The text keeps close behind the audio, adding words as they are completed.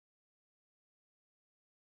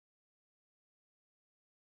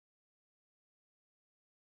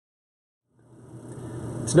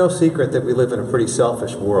It's no secret that we live in a pretty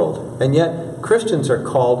selfish world, and yet Christians are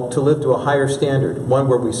called to live to a higher standard, one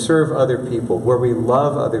where we serve other people, where we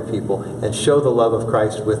love other people, and show the love of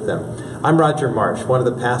Christ with them. I'm Roger Marsh, one of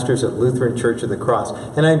the pastors at Lutheran Church of the Cross,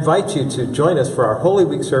 and I invite you to join us for our Holy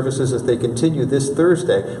Week services as they continue this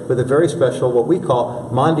Thursday with a very special, what we call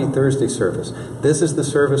Maundy Thursday service. This is the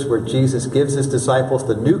service where Jesus gives his disciples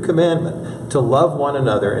the new commandment to love one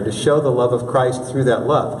another and to show the love of Christ through that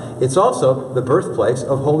love. It's also the birthplace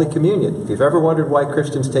of Holy Communion. If you've ever wondered why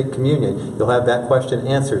Christians take communion, you'll have that question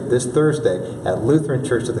answered this Thursday at Lutheran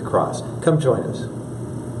Church of the Cross. Come join us.